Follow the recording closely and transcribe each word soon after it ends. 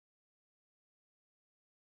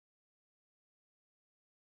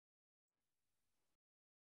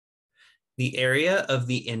The area of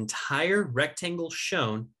the entire rectangle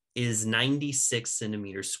shown is 96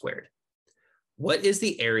 centimeters squared. What is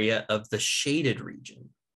the area of the shaded region?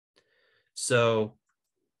 So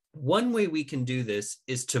one way we can do this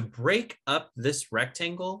is to break up this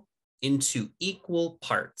rectangle into equal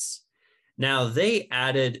parts. Now they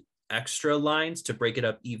added extra lines to break it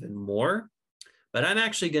up even more, but I'm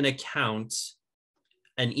actually going to count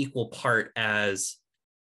an equal part as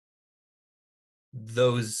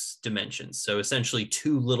those dimensions. So essentially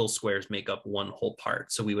 2 little squares make up one whole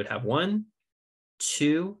part. So we would have 1,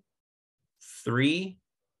 2, 3,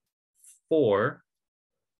 4,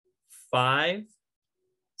 5,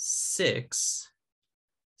 6,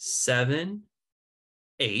 7,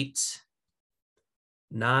 8,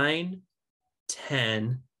 9,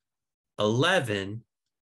 10, 11,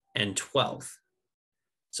 and 12.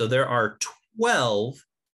 So there are 12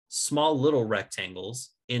 small little rectangles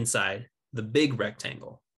inside the big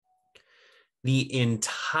rectangle. The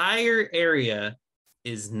entire area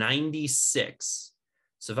is 96.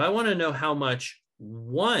 So if I want to know how much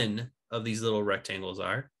one of these little rectangles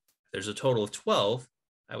are, there's a total of 12,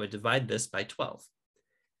 I would divide this by 12.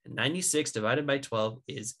 And 96 divided by 12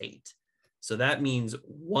 is 8. So that means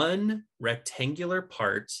one rectangular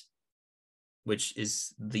part, which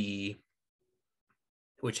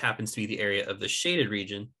happens to be the area of the shaded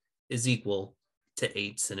region, is equal to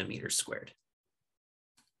 8 centimeters squared.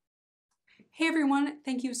 Hey everyone,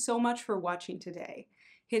 thank you so much for watching today.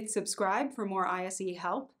 Hit subscribe for more ISE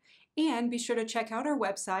help, and be sure to check out our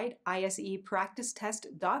website,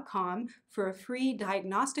 ISEPracticeTest.com, for a free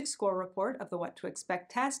diagnostic score report of the What to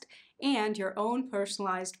Expect test and your own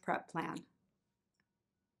personalized prep plan.